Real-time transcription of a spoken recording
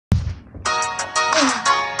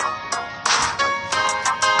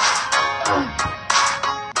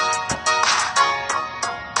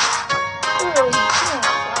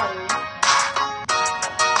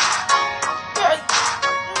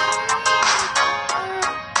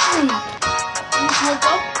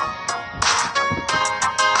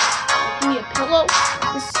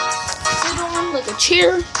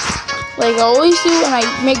chair like I always do when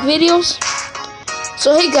I make videos.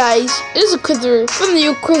 So hey guys, this is Chris from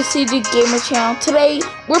the Crazy Gamer channel. Today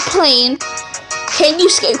we're playing Can You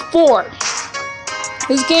Escape 4.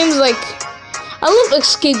 This game's like, I love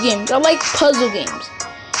escape games. I like puzzle games.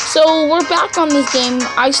 So we're back on this game.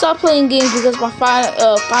 I stopped playing games because my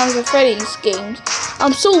Final Fantasy Freddy's games.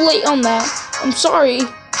 I'm so late on that. I'm sorry,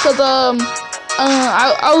 cause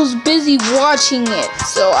I was busy watching it,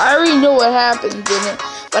 so I already know what happened in it.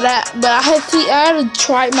 But I had to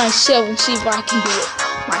try it myself and see if I can do it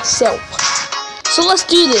myself. So let's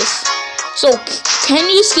do this. So Can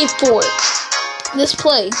You Escape 4? Let's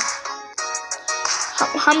play.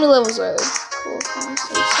 How many levels are there? 4, 5, 6,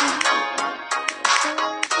 7,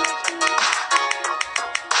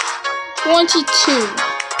 22.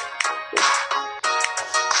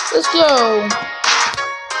 Let's go.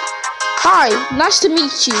 Hi, nice to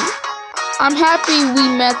meet you. I'm happy we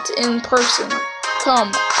met in person.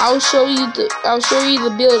 Come, I'll show you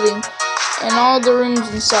the building and all the rooms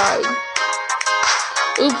inside.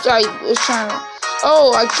 Oops, I was trying to.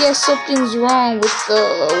 Oh, I guess something's wrong with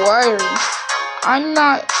the wiring. I'm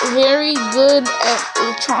not very good at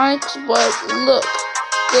electronics, but look,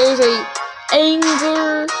 there's a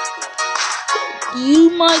anchor.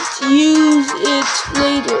 You might use it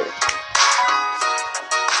later.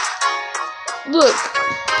 Look,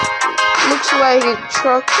 looks like a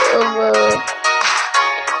truck of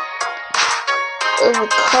a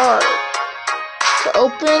car. To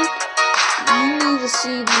open, you need to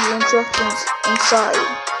see the instructions inside.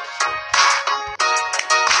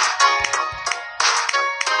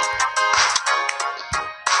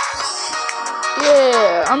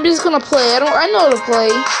 Yeah, I'm just gonna play. I know how to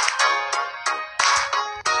play.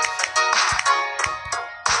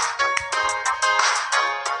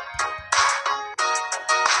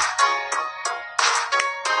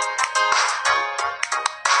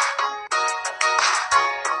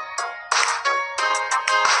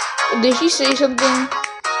 Did she say something?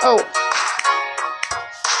 Oh.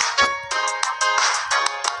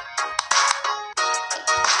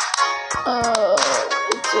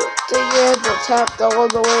 It's a ticket that's tapped all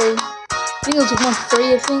the way. I think it's 1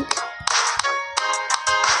 free, I think.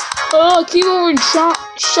 Oh, keep over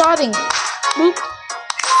shotting. Boop.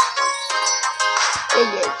 There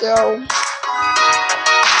you go.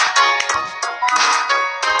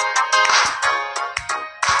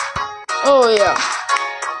 Oh, yeah.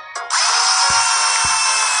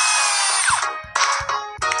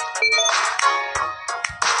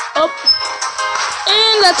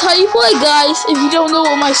 And that's how you play, guys. If you don't know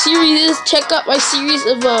what my series is, check out my series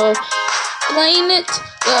of playing it.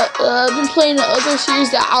 I've been playing the other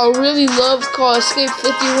series that I really love called Escape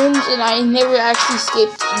 50 Rooms, and I never actually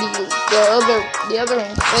escaped the other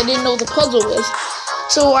one because I didn't know what the puzzle was.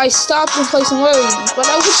 So I stopped and played some other games. But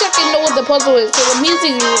I wish I could know what the puzzle is because the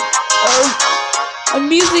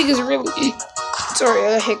music is really. Sorry,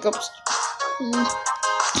 I got hiccups.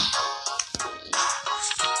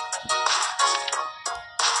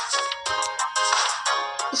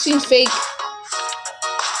 It seems fake.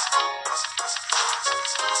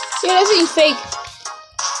 Yeah, that seems fake.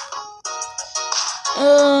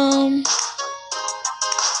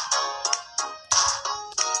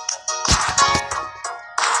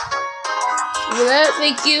 For that,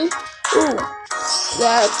 thank you. Ooh,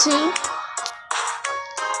 that too.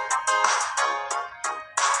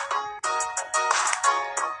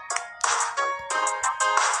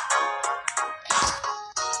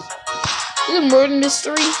 Is it a murder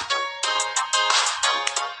mystery?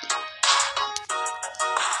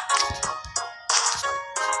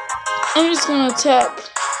 I'm just gonna tap.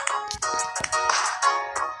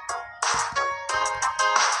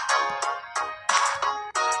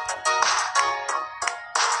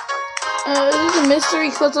 This is a mystery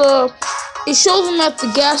because it shows them at the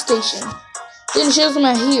gas station. Then it shows them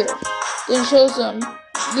at here. Then it shows them.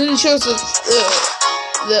 Then it shows the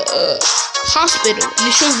hospital, and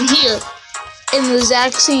it shows them here in the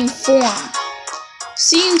exact same form.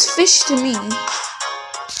 Seems fishy to me.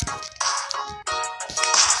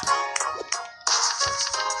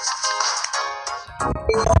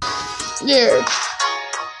 There.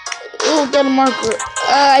 Oh, got a marker.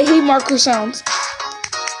 I hate marker sounds.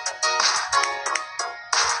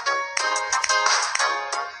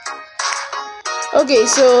 Okay,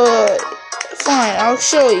 so fine, I'll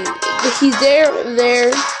show you. He's there,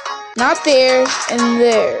 not there, and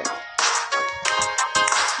there.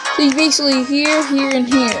 So he's basically here, here, and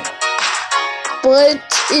here. But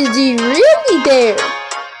is he really there?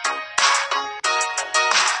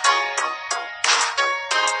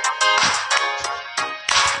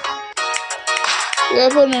 We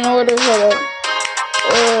gotta put in an order, hold up.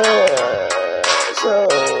 So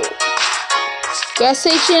gas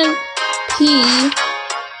station P.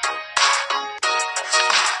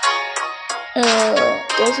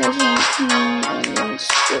 Gas station P and then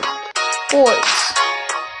sports.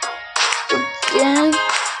 Again.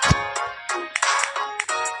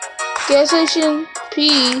 Gas station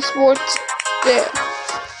P sports there.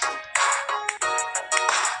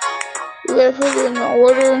 We gotta put it in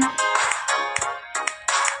order.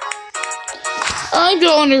 I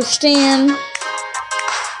don't understand.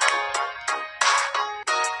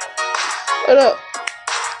 Hold up.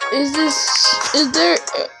 Is there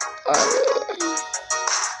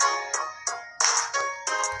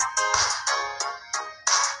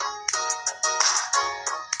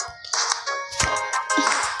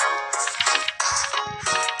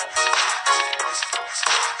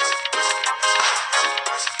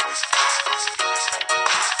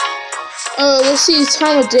let's see his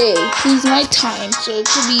time of day. He's nighttime, so it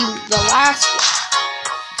could be the last one.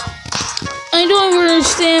 I don't even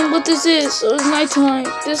understand what this is. So it's nighttime.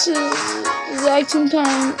 This is exacting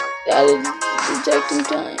time. That is exacting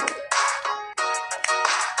time.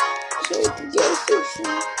 So at the gas station.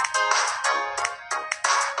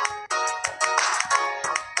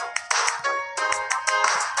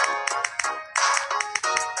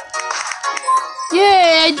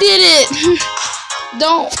 Yeah, I did it.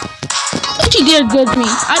 Don't you dare judge me.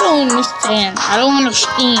 I don't understand. I don't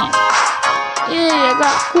understand. Yeah, I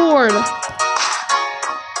got bored.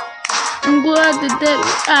 I'm glad that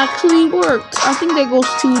actually worked. I think that goes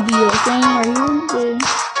to the thing right here.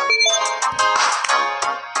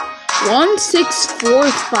 The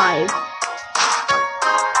 1645.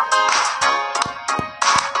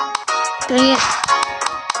 Dang it.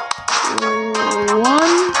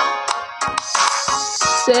 1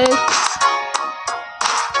 6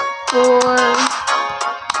 4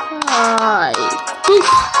 5.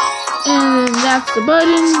 And then that's the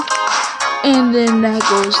button. And then that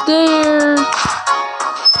goes there.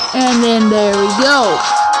 And then there we go.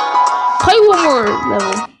 Play one more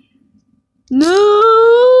level. No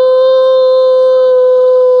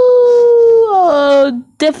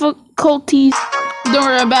difficulties. Don't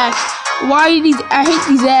worry, I'm back. Why these? I hate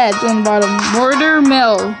these ads on the bottom. Murder,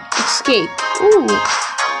 Mel, escape. Ooh.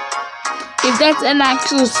 If that's an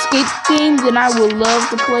actual escape game, then I would love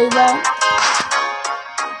to play that.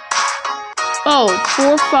 Oh,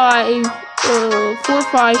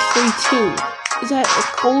 4532. Is that a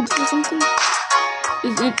code for something?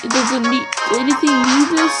 Does anything need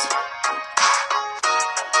this?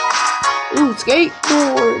 Ooh,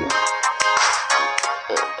 skateboard.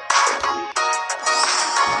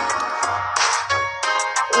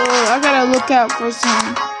 I gotta look out for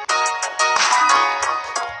some.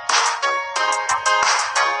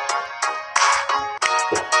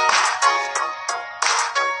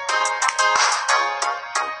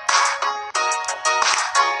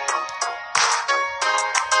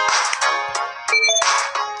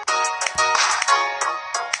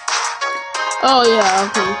 Oh yeah,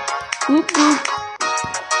 okay. Boop boop.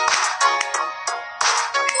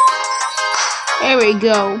 There we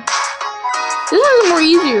go. This is more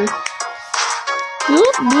easier.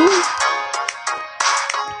 Boop boop.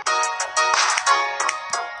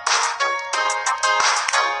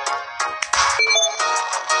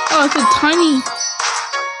 Oh, it's a tiny.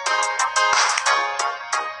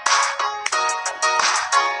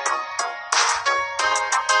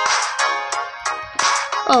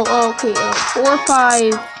 Oh, okay. 4,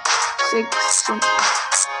 5, 6, something.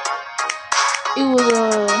 It was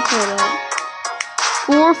hold on.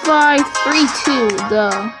 4, 5, 3, 2.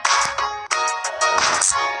 Duh.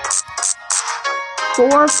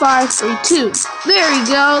 4, 5, 3, 2. There we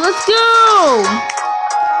go. Let's go.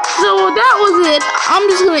 So that was it. I'm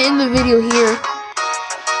just gonna end the video here.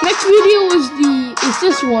 Next video is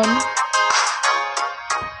this one.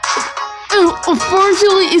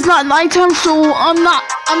 Unfortunately, it's not nighttime, so I'm not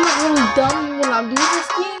really dumb when I do these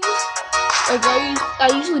games. Like I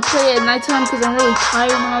usually play at nighttime because I'm really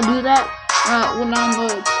tired when I do that. When I'm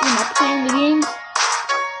playing the games.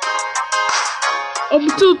 I'm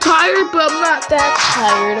still tired, but I'm not that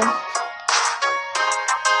tired.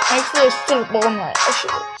 Actually, I still up all night. I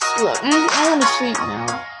should have slept. I want to sleep now,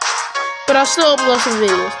 but I'll still upload some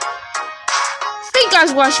videos. Thank you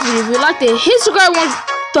guys for watching the video. If you liked it, hit subscribe, one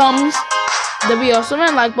thumbs. That'd be awesome,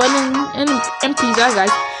 and like button, and peace out,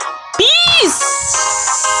 guys. Peace!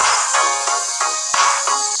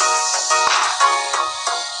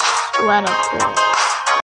 Right up there.